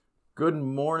Good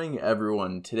morning,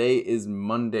 everyone. Today is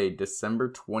Monday,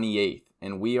 December 28th,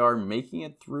 and we are making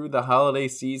it through the holiday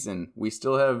season. We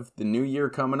still have the new year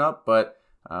coming up, but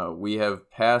we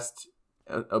have passed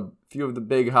a few of the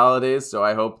big holidays, so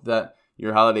I hope that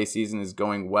your holiday season is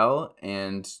going well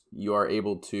and you are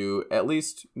able to at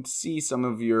least see some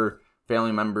of your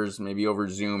family members, maybe over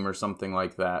Zoom or something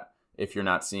like that, if you're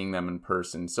not seeing them in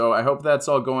person. So I hope that's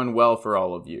all going well for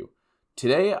all of you.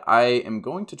 Today, I am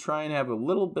going to try and have a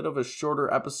little bit of a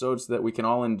shorter episode so that we can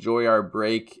all enjoy our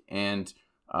break and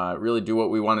really do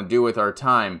what we want to do with our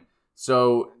time.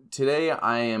 So today,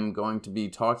 I am going to be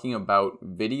talking about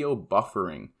video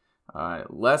buffering.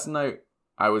 Last night,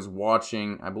 I was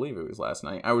watching the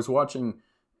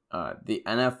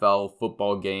NFL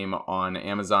football game on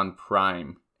Amazon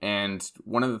Prime. And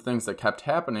one of the things that kept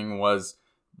happening was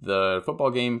the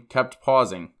football game kept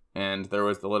pausing. And there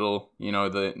was the little,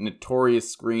 the notorious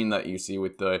screen that you see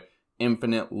with the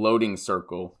infinite loading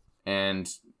circle. And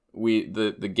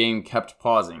the game kept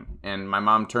pausing. And my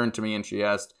mom turned to me and she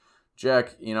asked,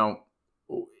 Jack,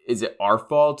 is it our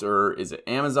fault or is it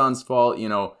Amazon's fault?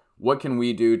 What can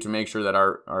we do to make sure that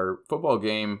our football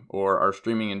game or our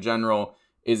streaming in general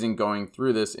isn't going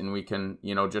through this and we can,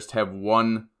 just have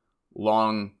one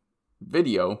long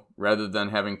video rather than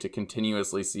having to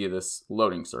continuously see this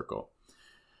loading circle?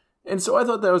 And so I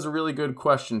thought that was a really good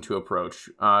question to approach.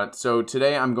 So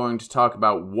today I'm going to talk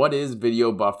about what is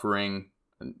video buffering,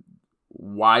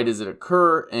 why does it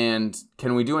occur, and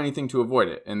can we do anything to avoid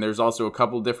it? And there's also a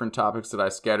couple different topics that I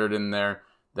scattered in there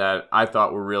that I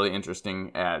thought were really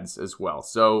interesting ads as well.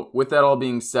 So with that all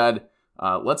being said,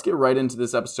 let's get right into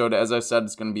this episode. As I said,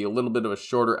 it's going to be a little bit of a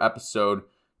shorter episode,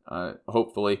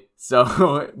 hopefully.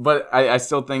 So, but I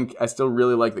still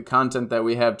really like the content that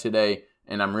we have today,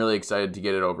 and I'm really excited to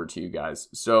get it over to you guys.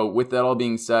 So with that all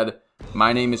being said,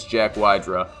 my name is Jack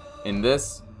Wydra, and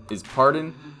this is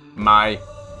Pardon My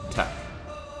Tech.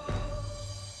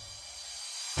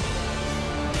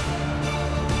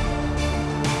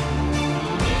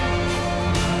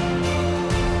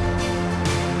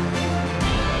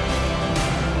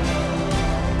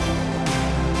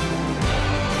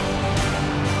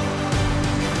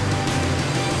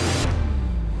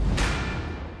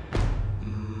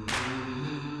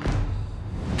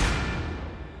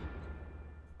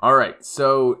 All right,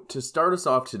 so to start us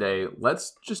off today,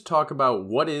 let's just talk about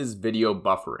what is video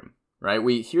buffering, right?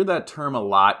 We hear that term a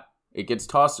lot. It gets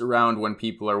tossed around when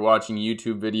people are watching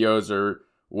YouTube videos or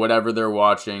whatever they're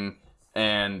watching,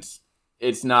 and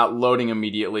it's not loading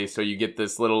immediately. So you get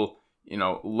this little,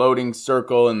 loading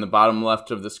circle in the bottom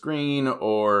left of the screen,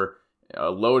 or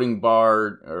a loading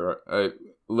bar, or a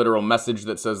literal message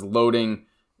that says loading,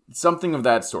 something of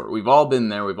that sort. We've all been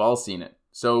there. We've all seen it.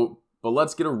 But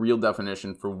let's get a real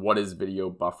definition for what is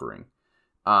video buffering.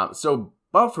 So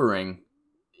buffering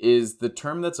is the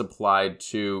term that's applied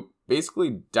to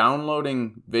basically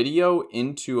downloading video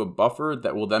into a buffer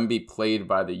that will then be played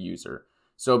by the user.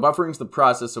 So buffering is the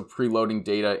process of preloading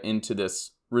data into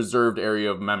this reserved area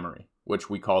of memory, which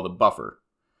we call the buffer.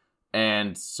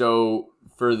 And so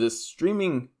for this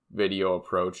streaming video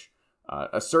approach,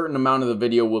 a certain amount of the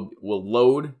video will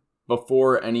load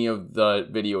before any of the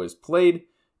video is played.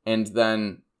 And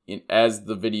then as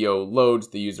the video loads,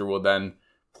 the user will then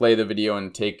play the video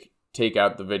and take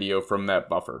out the video from that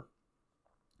buffer.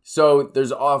 So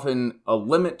there's often a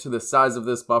limit to the size of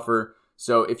this buffer.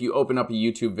 So if you open up a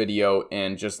YouTube video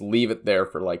and just leave it there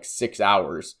for like 6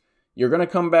 hours, you're going to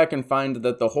come back and find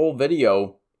that the whole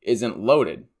video isn't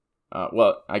loaded.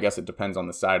 Well, I guess it depends on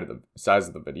the size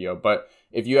of the video. But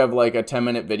if you have like a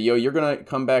 10-minute video, you're going to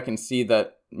come back and see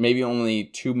that maybe only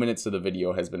 2 minutes of the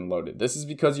video has been loaded. This is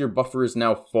because your buffer is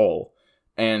now full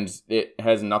and it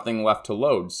has nothing left to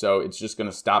load. So it's just going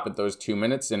to stop at those 2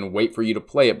 minutes and wait for you to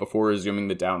play it before resuming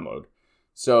the download.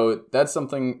 So that's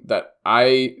something that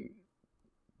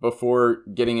before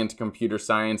getting into computer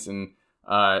science and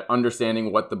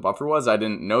understanding what the buffer was, I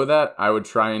didn't know that. I would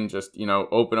try and just,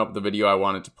 open up the video I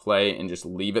wanted to play and just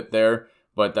leave it there.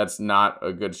 But that's not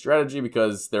a good strategy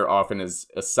because there often is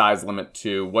a size limit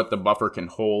to what the buffer can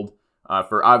hold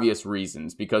for obvious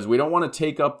reasons. Because we don't want to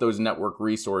take up those network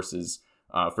resources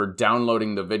for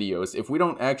downloading the videos if we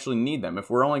don't actually need them. If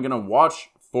we're only going to watch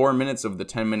 4 minutes of the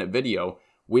 10-minute video,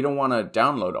 we don't want to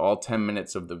download all 10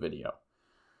 minutes of the video.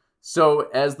 So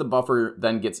as the buffer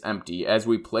then gets empty, as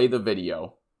we play the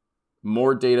video,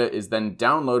 more data is then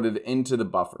downloaded into the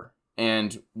buffer.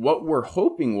 And what we're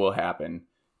hoping will happen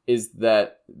is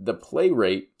that the play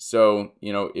rate, so,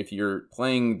 if you're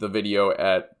playing the video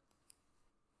at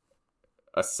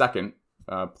a second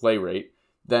play rate,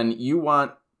 then you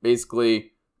want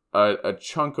basically a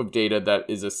chunk of data that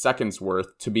is a second's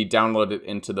worth to be downloaded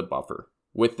into the buffer.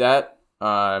 With that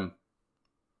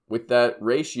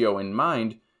ratio in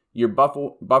mind, your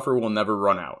buffer will never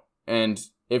run out. And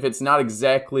if it's not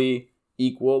exactly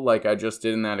equal, like I just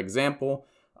did in that example,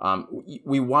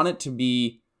 we want it to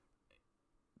be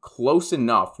close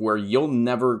enough where you'll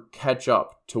never catch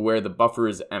up to where the buffer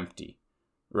is empty,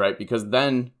 right? Because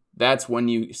then that's when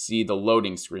you see the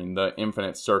loading screen, the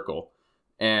infinite circle.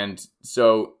 And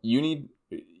so we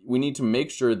need to make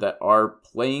sure that our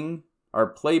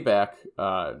playback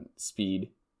speed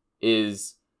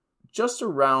is just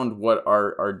around what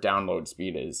our download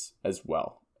speed is as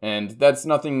well. And that's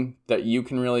nothing that you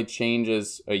can really change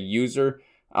as a user.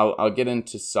 I'll get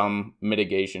into some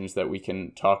mitigations that we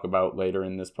can talk about later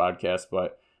in this podcast,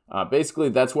 but basically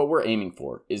that's what we're aiming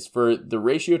for, is for the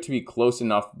ratio to be close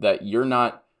enough that you're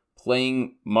not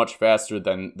playing much faster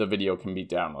than the video can be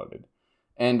downloaded.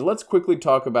 And let's quickly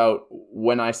talk about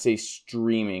when I say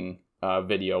streaming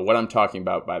video, what I'm talking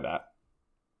about by that.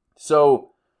 So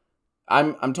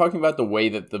I'm talking about the way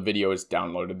that the video is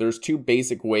downloaded. There's two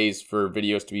basic ways for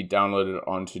videos to be downloaded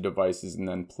onto devices and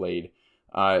then played.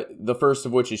 The first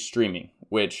of which is streaming,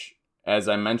 which, as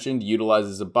I mentioned,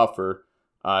 utilizes a buffer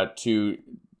to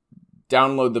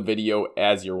download the video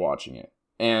as you're watching it.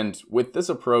 And with this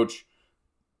approach,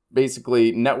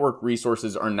 basically, network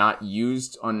resources are not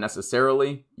used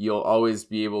unnecessarily. You'll always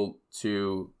be able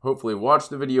to hopefully watch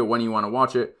the video when you want to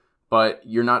watch it, but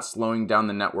you're not slowing down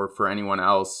the network for anyone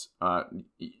else,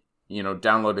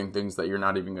 downloading things that you're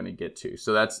not even going to get to.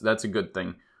 So that's a good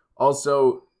thing.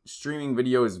 Also, streaming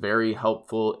video is very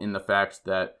helpful in the fact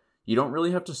that you don't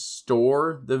really have to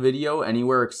store the video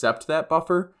anywhere except that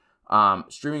buffer.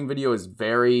 Streaming video is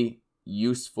very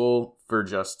useful for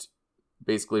just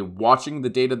basically watching the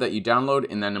data that you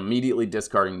download and then immediately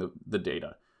discarding the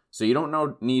data. So you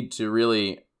don't need to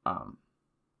really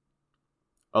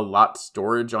allot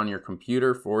storage on your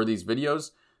computer for these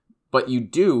videos, but you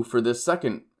do for this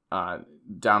second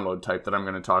download type that I'm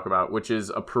going to talk about, which is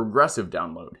a progressive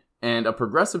download. And a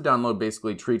progressive download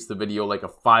basically treats the video like a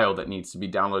file that needs to be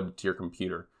downloaded to your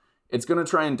computer. It's going to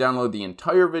try and download the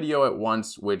entire video at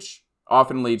once, which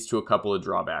often leads to a couple of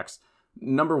drawbacks.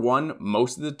 Number one,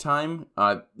 most of the time,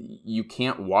 you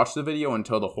can't watch the video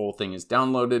until the whole thing is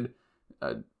downloaded.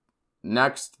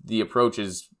 Next, the approach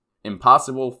is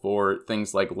impossible for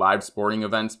things like live sporting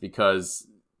events because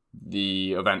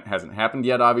the event hasn't happened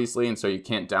yet, obviously, and so you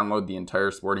can't download the entire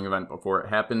sporting event before it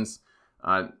happens.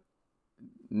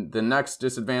 The next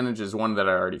disadvantage is one that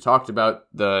I already talked about.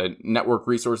 The network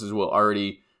resources will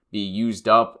already be used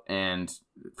up and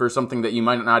for something that you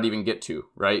might not even get to,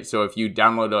 right? So if you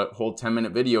download a whole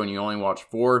 10-minute video and you only watch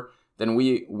 4, then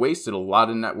we wasted a lot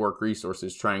of network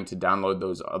resources trying to download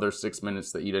those other 6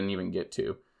 minutes that you didn't even get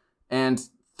to. And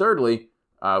thirdly,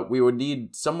 we would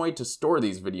need some way to store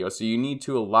these videos. So you need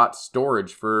to allot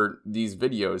storage for these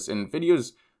videos. And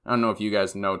videos, I don't know if you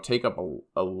guys know, take up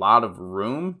a lot of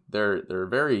room. They're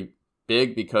very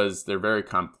big because they're very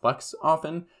complex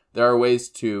often. There are ways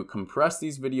to compress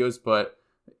these videos, but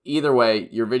either way,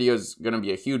 your video is going to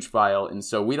be a huge file. And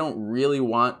so we don't really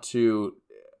want to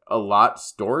allot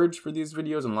storage for these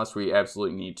videos unless we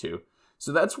absolutely need to.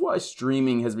 So that's why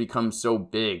streaming has become so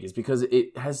big, is because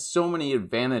it has so many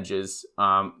advantages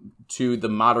to the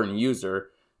modern user.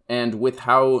 And with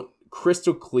how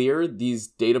crystal clear these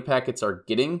data packets are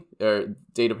getting,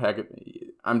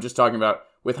 I'm just talking about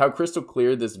with how crystal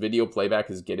clear this video playback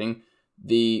is getting,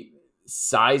 the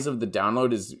size of the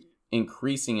download is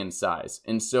increasing in size.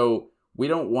 And so we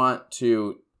don't want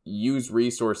to use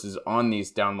resources on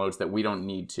these downloads that we don't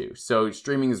need to. So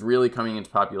streaming is really coming into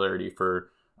popularity for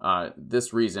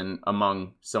this reason,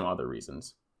 among some other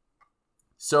reasons.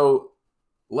 So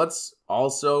let's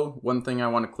also, one thing I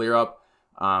want to clear up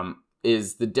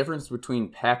is the difference between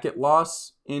packet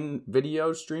loss in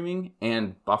video streaming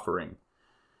and buffering.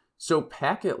 So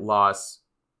packet loss,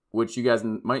 which you guys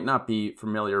might not be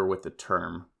familiar with the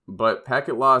term, but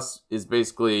packet loss is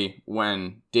basically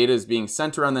when data is being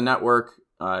sent around the network.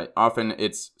 Often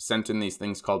it's sent in these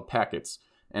things called packets.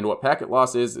 And what packet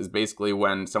loss is basically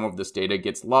when some of this data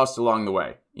gets lost along the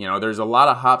way. You know, there's a lot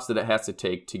of hops that it has to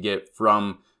take to get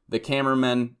from the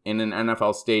cameraman in an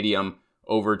NFL stadium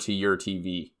over to your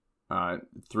TV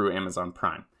through Amazon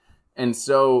Prime. And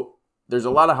so there's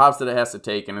a lot of hops that it has to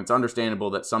take, and it's understandable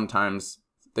that sometimes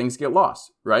things get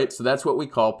lost, right? So that's what we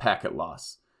call packet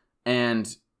loss.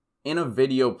 And in a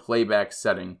video playback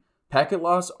setting, packet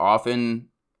loss often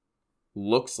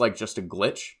looks like just a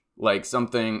glitch, like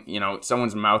something,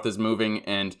 someone's mouth is moving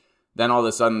and then all of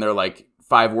a sudden they're like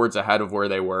 5 words ahead of where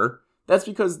they were. That's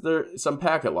because some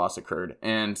packet loss occurred,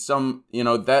 and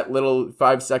that little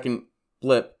 5-second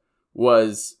blip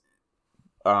was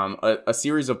a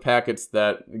series of packets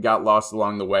that got lost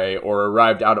along the way or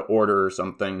arrived out of order or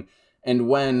something. And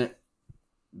when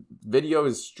video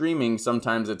is streaming,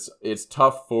 sometimes it's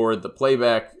tough for the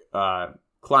playback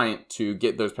client to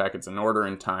get those packets in order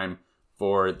in time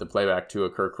for the playback to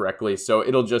occur correctly. So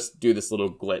it'll just do this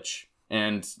little glitch,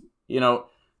 and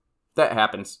that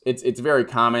happens. It's very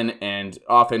common, and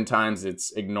oftentimes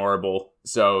it's ignorable,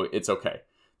 so it's okay.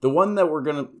 The one that we're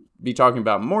going to be talking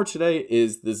about more today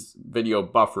is this video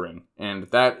buffering, and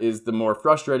that is the more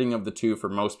frustrating of the two for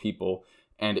most people,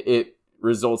 and it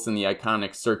results in the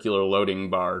iconic circular loading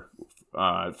bar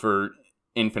for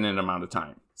infinite amount of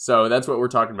time. So that's what we're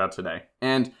talking about today.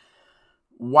 And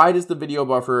why does the video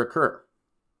buffer occur?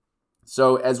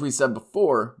 So as we said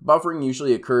before, buffering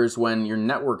usually occurs when your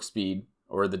network speed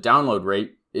or the download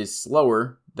rate is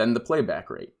slower than the playback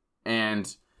rate.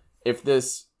 And if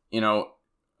this,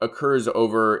 occurs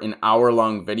over an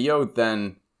hour-long video,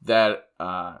 then that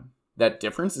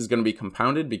difference is going to be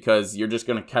compounded because you're just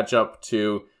going to catch up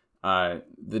to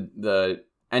the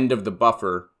end of the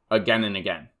buffer again and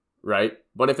again, right?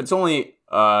 But if it's only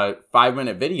a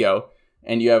 5-minute video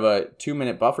and you have a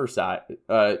 2-minute buffer size,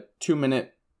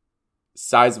 2-minute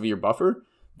size of your buffer,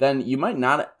 then you might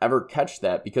not ever catch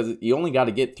that because you only got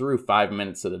to get through 5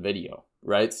 minutes of the video,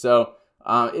 right? So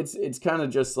it's kind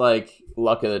of just like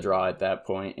luck of the draw at that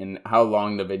point, and how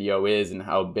long the video is and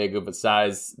how big of a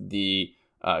size the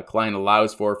client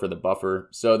allows for the buffer.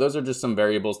 So those are just some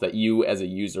variables that you as a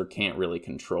user can't really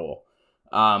control.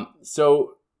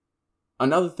 So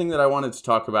another thing that I wanted to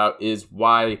talk about is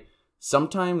why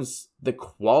sometimes the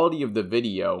quality of the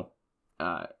video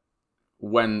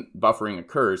when buffering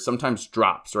occurs sometimes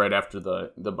drops right after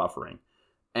the buffering.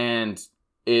 And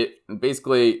it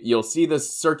basically, you'll see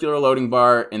this circular loading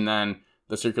bar, and then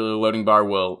the circular loading bar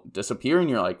will disappear,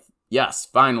 and you're like, yes,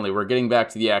 finally, we're getting back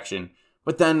to the action.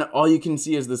 But then all you can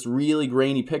see is this really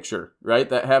grainy picture, right?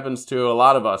 That happens to a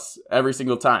lot of us every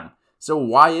single time. So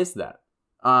why is that?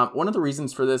 One of the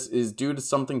reasons for this is due to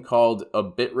something called a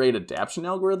bitrate adaptation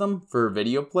algorithm for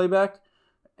video playback.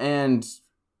 And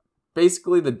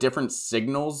basically the different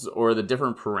signals or the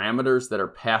different parameters that are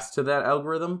passed to that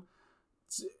algorithm,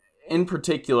 in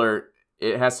particular,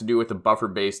 it has to do with the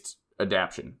buffer-based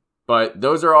adaptation. But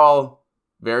those are all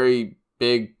very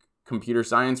big computer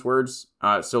science words.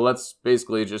 So let's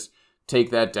basically just take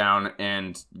that down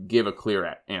and give a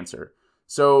clear answer.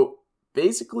 So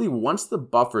basically, once the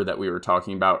buffer that we were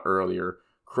talking about earlier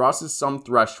crosses some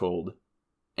threshold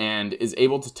and is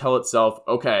able to tell itself,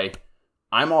 okay,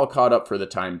 I'm all caught up for the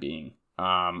time being.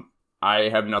 I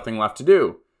have nothing left to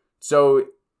do. So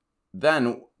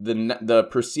then the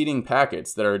preceding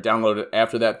packets that are downloaded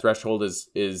after that threshold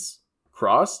is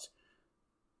crossed,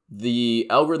 the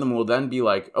algorithm will then be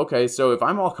like, okay, so if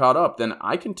I'm all caught up, then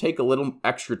I can take a little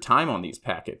extra time on these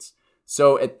packets.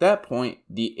 So at that point,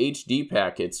 the HD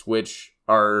packets, which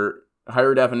are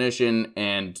higher definition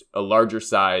and a larger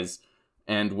size,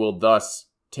 and will thus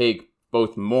take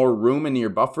both more room in your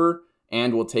buffer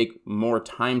and will take more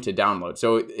time to download.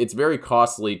 So it's very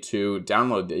costly to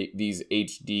download these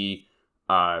HD,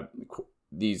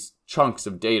 these chunks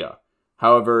of data.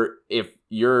 However, if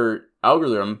your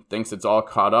algorithm thinks it's all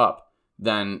caught up,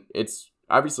 then it's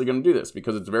obviously going to do this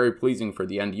because it's very pleasing for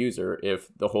the end user if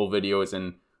the whole video is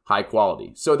in high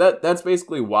quality. So that's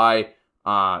basically why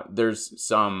there's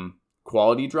some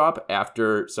quality drop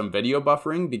after some video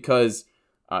buffering, because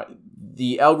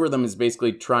the algorithm is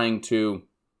basically trying to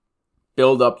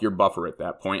build up your buffer at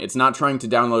that point. It's not trying to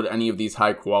download any of these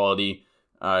high quality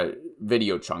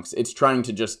video chunks. It's trying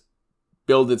to just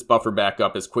build its buffer back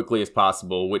up as quickly as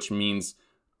possible, which means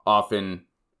often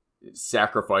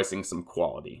sacrificing some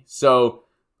quality. So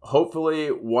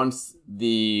hopefully once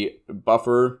the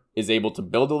buffer is able to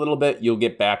build a little bit, you'll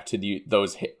get back to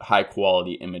those high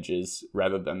quality images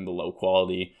rather than the low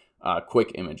quality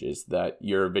quick images that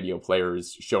your video player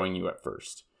is showing you at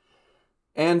first.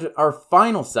 And our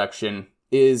final section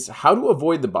is how to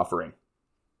avoid the buffering.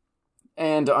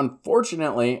 And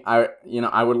unfortunately,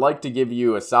 I would like to give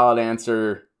you a solid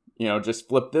answer, just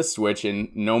flip this switch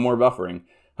and no more buffering.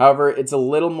 However, it's a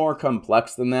little more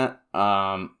complex than that.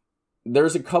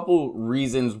 There's a couple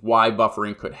reasons why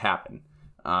buffering could happen.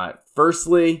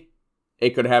 Firstly,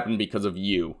 it could happen because of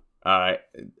you, the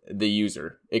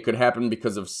user. It could happen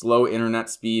because of slow internet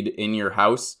speed in your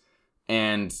house.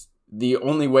 And the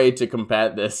only way to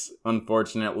combat this,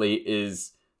 unfortunately,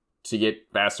 is to get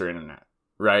faster internet,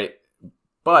 right?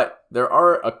 But there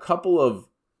are a couple of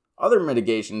other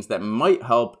mitigations that might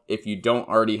help if you don't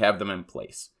already have them in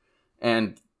place.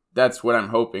 And that's what I'm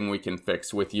hoping we can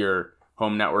fix with your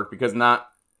home network, because not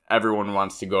everyone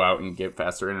wants to go out and get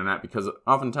faster internet, because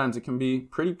oftentimes it can be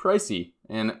pretty pricey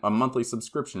and a monthly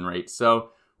subscription rate. So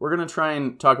we're going to try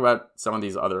and talk about some of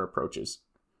these other approaches.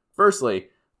 Firstly,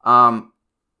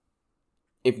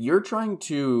 if you're trying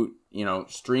to,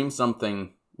 stream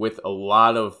something with a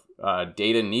lot of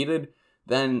data needed,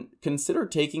 then consider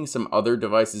taking some other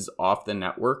devices off the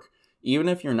network. Even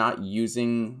if you're not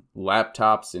using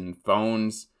laptops and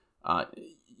phones,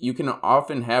 you can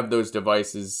often have those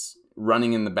devices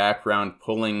running in the background,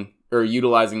 pulling or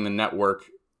utilizing the network,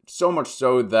 so much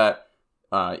so that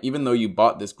even though you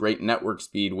bought this great network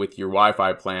speed with your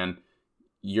Wi-Fi plan,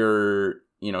 your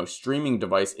streaming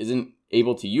device isn't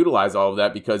able to utilize all of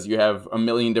that because you have a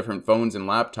million different phones and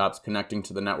laptops connecting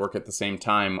to the network at the same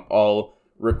time, all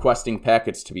requesting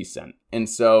packets to be sent. And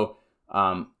so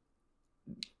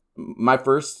my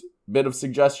first bit of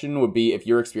suggestion would be, if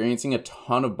you're experiencing a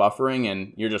ton of buffering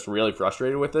and you're just really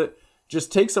frustrated with it,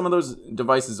 just take some of those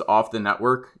devices off the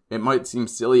network. It might seem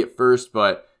silly at first,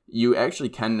 but you actually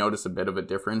can notice a bit of a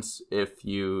difference if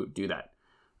you do that.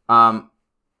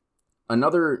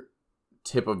 Another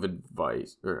tip of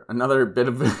advice, or another bit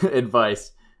of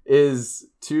advice, is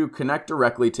to connect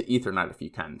directly to Ethernet if you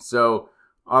can. So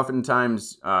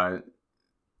oftentimes,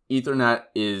 Ethernet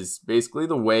is basically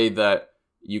the way that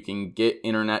you can get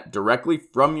internet directly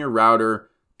from your router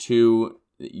to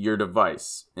your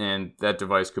device. And that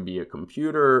device could be a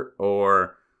computer,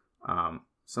 or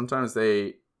sometimes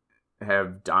they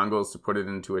have dongles to put it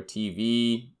into a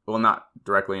TV. Well, not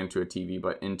directly into a TV,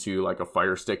 but into like a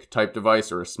Fire Stick type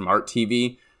device or a smart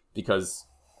TV, because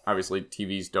obviously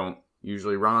TVs don't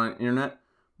usually run on internet.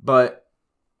 But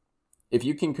if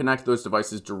you can connect those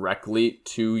devices directly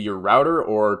to your router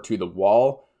or to the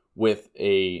wall with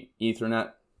a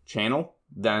Ethernet channel,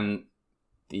 then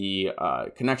the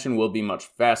connection will be much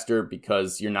faster,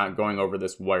 because you're not going over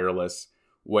this wireless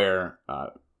where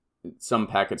some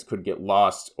packets could get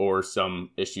lost or some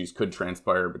issues could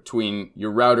transpire between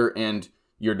your router and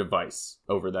your device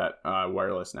over that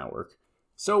wireless network.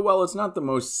 So while it's not the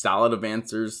most solid of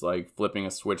answers, like flipping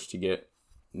a switch to get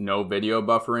no video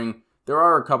buffering, there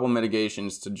are a couple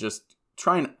mitigations to just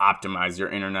try and optimize your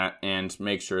internet and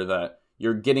make sure that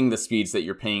you're getting the speeds that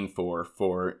you're paying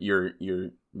for your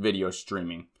video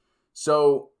streaming.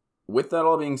 So with that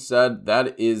all being said,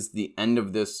 that is the end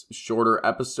of this shorter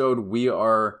episode. We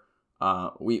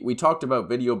talked about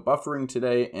video buffering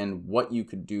today and what you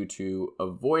could do to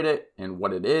avoid it and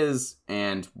what it is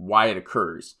and why it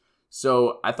occurs.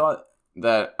 So I thought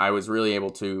that I was really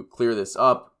able to clear this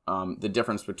up, the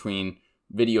difference between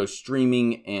video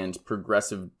streaming and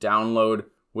progressive download,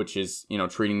 which is,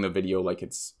 treating the video like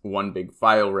it's one big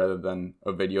file rather than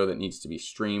a video that needs to be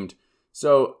streamed.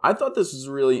 So I thought this was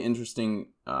a really interesting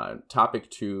topic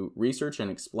to research and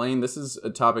explain. This is a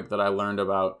topic that I learned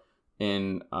about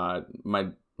in my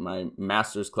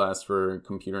master's class for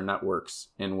computer networks,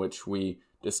 in which we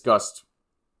discussed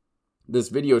this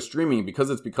video streaming, because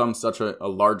it's become such a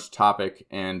large topic,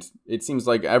 and it seems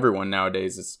like everyone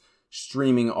nowadays is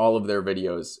streaming all of their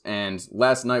videos. And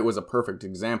last night was a perfect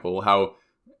example how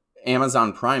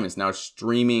Amazon Prime is now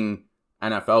streaming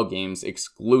NFL games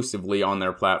exclusively on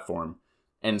their platform.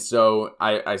 And so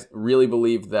I really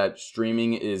believe that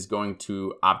streaming is going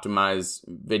to optimize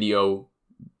video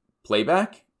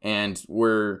playback, and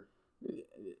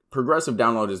progressive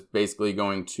download is basically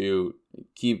going to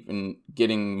keep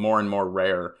getting more and more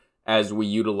rare as we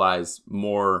utilize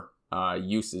more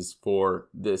uses for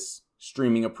this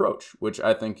streaming approach, which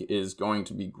I think is going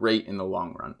to be great in the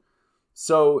long run.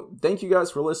 So thank you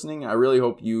guys for listening. I really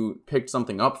hope you picked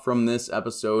something up from this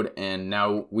episode, and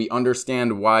now we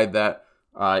understand why that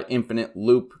infinite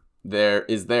loop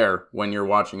there when you're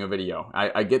watching a video.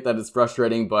 I get that it's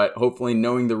frustrating, but hopefully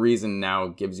knowing the reason now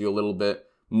gives you a little bit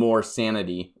more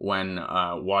sanity when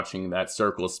watching that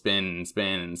circle spin and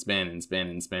spin and spin and spin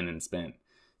and spin and spin.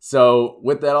 So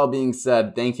with that all being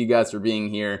said, thank you guys for being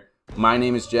here. My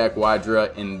name is Jack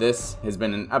Wydra, and this has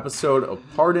been an episode of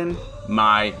Pardon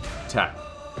My Tech.